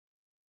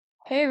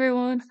Hey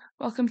everyone,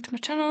 welcome to my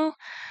channel.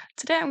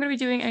 Today I'm going to be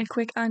doing a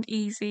quick and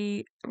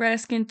easy rare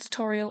skin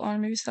tutorial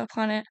on Movie Star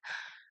Planet.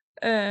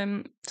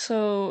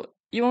 So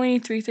you only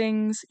need three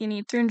things. You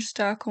need 300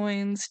 star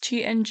coins,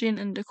 cheat engine,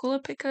 and a color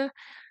picker.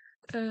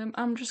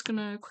 I'm just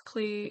gonna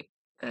quickly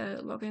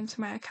log into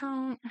my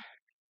account.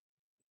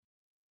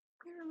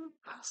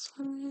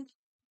 Password.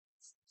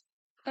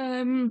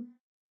 I'm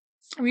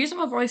using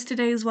my voice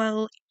today as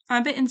well.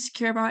 I'm a bit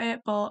insecure about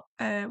it, but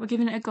we're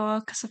giving it a go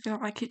because I feel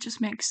like it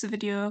just makes the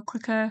video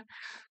quicker.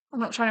 I'm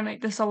not trying to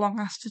make this a long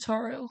ass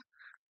tutorial.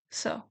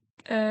 So,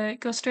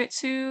 go straight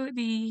to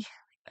the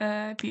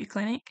beauty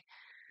clinic.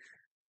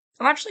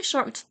 I'm actually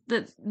shocked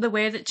that the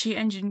way that Cheat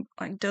Engine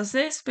does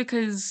this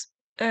because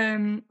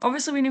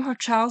obviously we knew how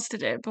Charles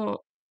did it, but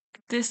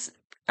this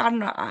I don't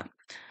know.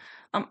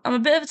 I'm a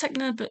bit of a tech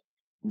nerd, but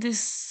this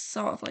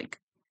sort of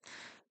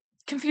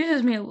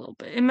confuses me a little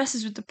bit. It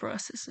messes with the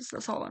processes.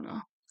 That's all I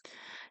know.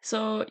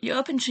 So you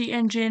open Cheat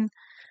Engine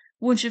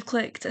once you've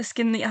clicked a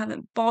skin that you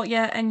haven't bought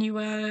yet, and you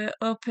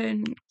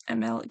open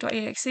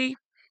ml.exe.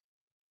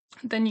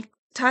 Then you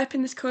type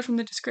in this code from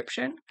the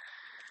description,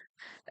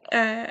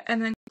 and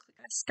then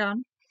click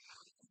scan.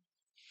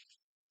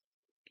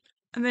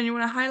 And then you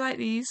want to highlight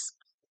these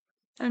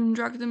and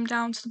drag them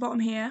down to the bottom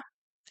here,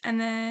 and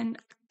then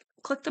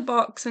click the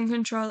box and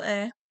Control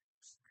A.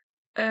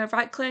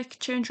 Right click,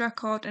 change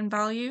record and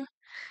value,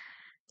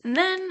 and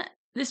then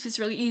this is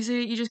really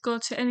easy. You just go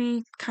to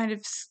any kind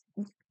of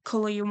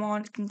color you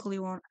want, skin color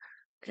you want,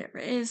 whatever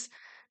it is.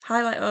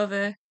 Highlight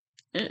over.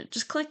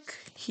 Just click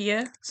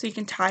here so you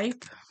can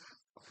type,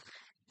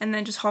 and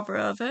then just hover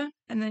over,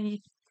 and then you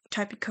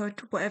type your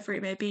code, whatever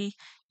it may be.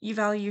 Your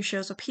value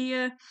shows up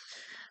here.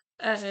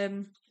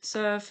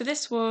 So for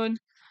this one,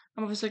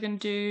 I'm obviously going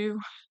to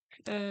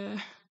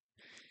do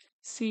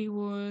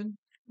C1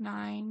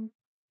 9D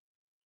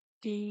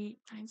 9C.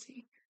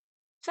 Is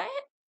that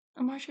it?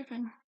 Am I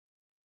tripping?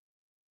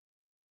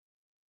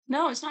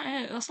 No, it's not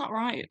it. That's not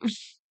right.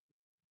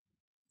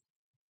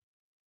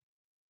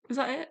 Is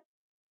that it?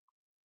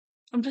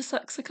 I'm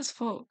dyslexic as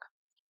fuck.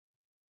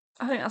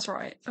 I think that's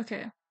right.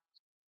 Okay.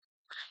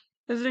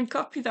 Then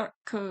copy that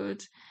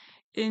code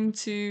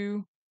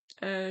into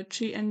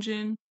Cheat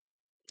Engine.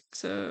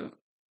 So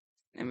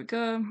there we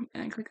go,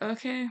 and click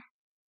OK.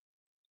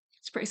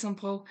 It's pretty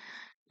simple.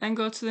 Then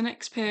go to the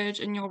next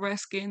page, and your rare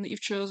skin that you've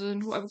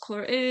chosen, whatever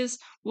colour it is,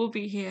 will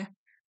be here.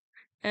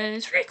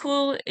 It's pretty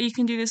cool. You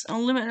can do this an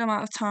unlimited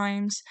amount of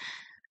times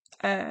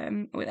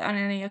without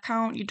any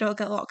account. You don't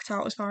get locked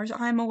out as far as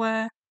I'm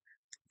aware.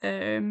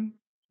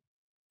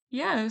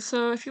 Yeah,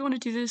 so if you want to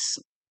do this,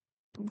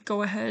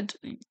 go ahead.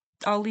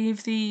 I'll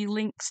leave the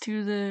links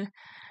to the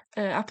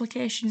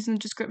applications in the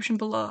description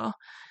below.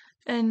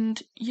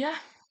 And yeah,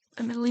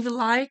 leave a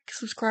like,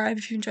 subscribe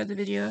if you enjoyed the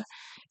video,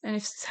 and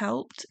if it's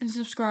helped, and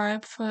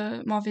subscribe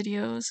for more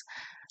videos.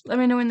 Let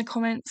me know in the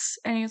comments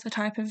any other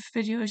type of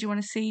videos you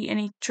want to see,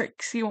 any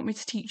tricks you want me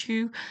to teach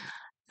you,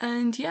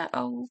 and yeah,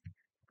 I'll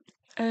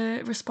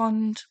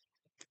respond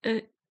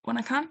when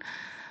I can.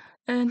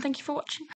 And thank you for watching.